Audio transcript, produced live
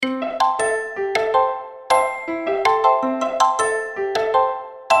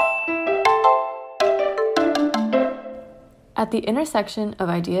At the intersection of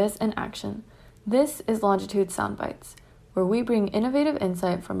ideas and action, this is Longitude Soundbites, where we bring innovative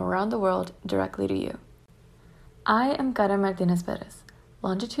insight from around the world directly to you. I am Karen Martinez Perez,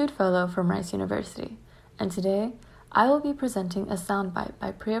 Longitude Fellow from Rice University, and today I will be presenting a soundbite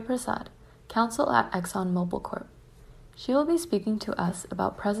by Priya Prasad, Counsel at ExxonMobil Corp. She will be speaking to us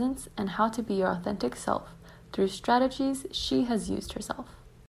about presence and how to be your authentic self through strategies she has used herself.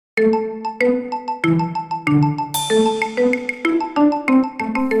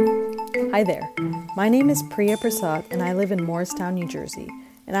 Hi there, my name is Priya Prasad and I live in Morristown, New Jersey,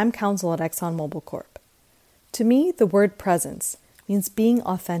 and I'm counsel at ExxonMobil Corp. To me, the word presence means being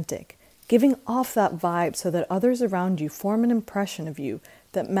authentic, giving off that vibe so that others around you form an impression of you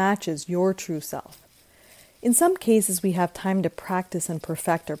that matches your true self. In some cases, we have time to practice and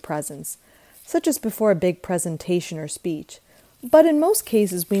perfect our presence, such as before a big presentation or speech. But in most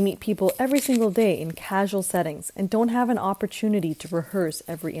cases, we meet people every single day in casual settings and don't have an opportunity to rehearse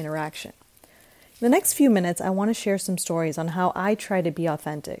every interaction. In the next few minutes, I want to share some stories on how I try to be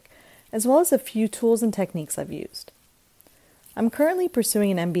authentic, as well as a few tools and techniques I've used. I'm currently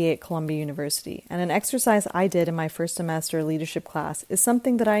pursuing an MBA at Columbia University, and an exercise I did in my first semester leadership class is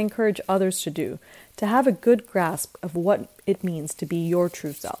something that I encourage others to do to have a good grasp of what it means to be your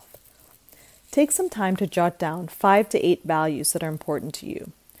true self. Take some time to jot down 5 to 8 values that are important to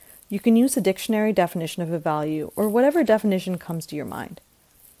you. You can use a dictionary definition of a value or whatever definition comes to your mind.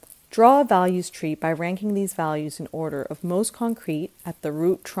 Draw a values tree by ranking these values in order of most concrete at the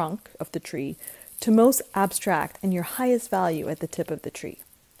root trunk of the tree to most abstract and your highest value at the tip of the tree.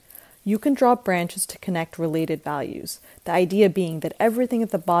 You can draw branches to connect related values, the idea being that everything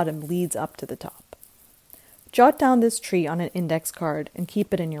at the bottom leads up to the top. Jot down this tree on an index card and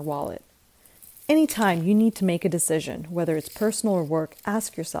keep it in your wallet. Anytime you need to make a decision, whether it's personal or work,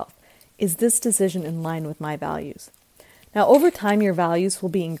 ask yourself, is this decision in line with my values? Now, over time, your values will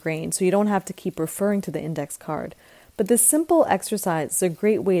be ingrained, so you don't have to keep referring to the index card. But this simple exercise is a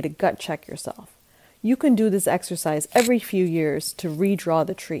great way to gut check yourself. You can do this exercise every few years to redraw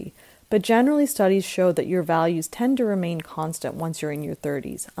the tree, but generally studies show that your values tend to remain constant once you're in your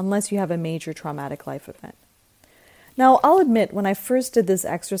 30s, unless you have a major traumatic life event. Now, I'll admit, when I first did this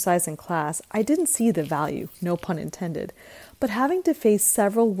exercise in class, I didn't see the value, no pun intended. But having to face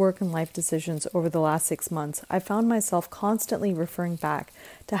several work and life decisions over the last 6 months, I found myself constantly referring back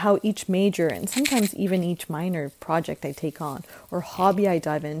to how each major and sometimes even each minor project I take on, or hobby I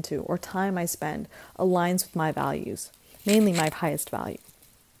dive into, or time I spend, aligns with my values, mainly my highest value.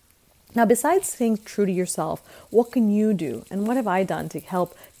 Now, besides staying true to yourself, what can you do, and what have I done to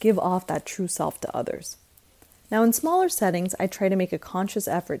help give off that true self to others? Now, in smaller settings, I try to make a conscious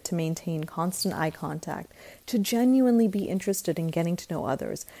effort to maintain constant eye contact, to genuinely be interested in getting to know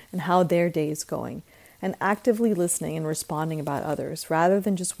others and how their day is going, and actively listening and responding about others, rather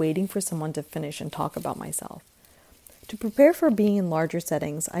than just waiting for someone to finish and talk about myself. To prepare for being in larger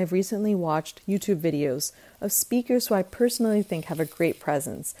settings, I've recently watched YouTube videos of speakers who I personally think have a great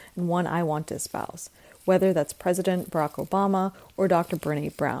presence and one I want to espouse, whether that's President Barack Obama or Dr.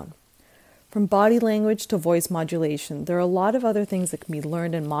 Brené Brown. From body language to voice modulation, there are a lot of other things that can be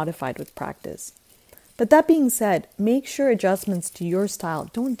learned and modified with practice. But that being said, make sure adjustments to your style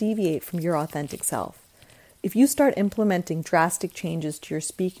don't deviate from your authentic self. If you start implementing drastic changes to your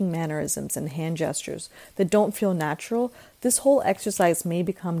speaking mannerisms and hand gestures that don't feel natural, this whole exercise may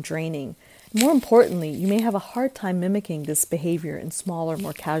become draining. More importantly, you may have a hard time mimicking this behavior in smaller,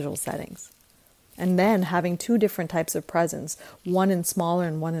 more casual settings. And then having 2 different types of presence, one in smaller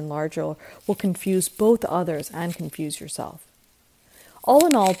and one in larger, will confuse both others and confuse yourself. All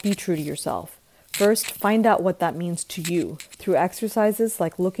in all, be true to yourself. First, find out what that means to you through exercises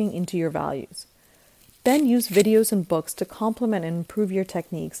like looking into your values. Then use videos and books to complement and improve your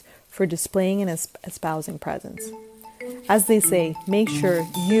techniques for displaying and espousing presence. As they say, make sure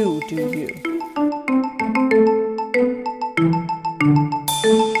you do you.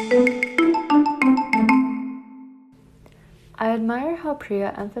 I admire how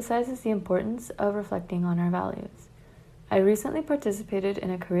Priya emphasizes the importance of reflecting on our values. I recently participated in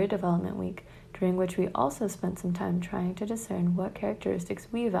a career development week, during which we also spent some time trying to discern what characteristics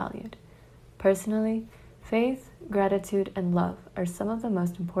we valued. Personally, faith, gratitude, and love are some of the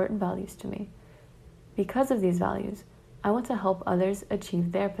most important values to me. Because of these values, I want to help others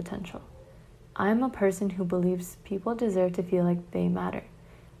achieve their potential. I am a person who believes people deserve to feel like they matter.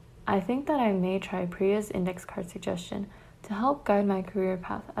 I think that I may try Priya's index card suggestion to help guide my career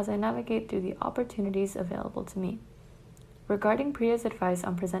path as I navigate through the opportunities available to me. Regarding Priya's advice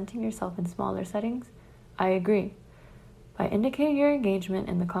on presenting yourself in smaller settings, I agree. By indicating your engagement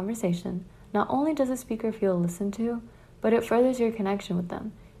in the conversation, not only does the speaker feel listened to, but it furthers your connection with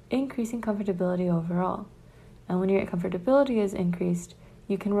them, increasing comfortability overall. And when your comfortability is increased,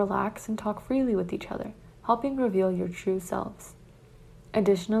 you can relax and talk freely with each other, helping reveal your true selves.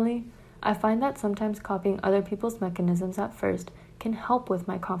 Additionally, I find that sometimes copying other people's mechanisms at first can help with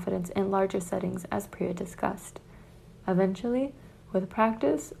my confidence in larger settings, as Priya discussed. Eventually, with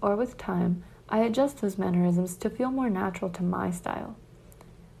practice or with time, I adjust those mannerisms to feel more natural to my style.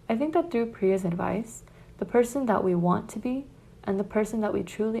 I think that through Priya's advice, the person that we want to be and the person that we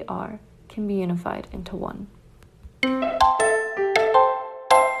truly are can be unified into one.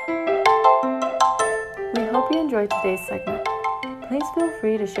 We hope you enjoyed today's segment. Please feel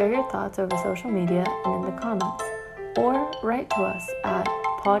free to share your thoughts over social media and in the comments, or write to us at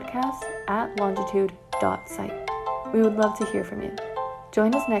podcast@longitude.site. We would love to hear from you.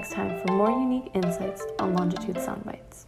 Join us next time for more unique insights on Longitude Soundbites.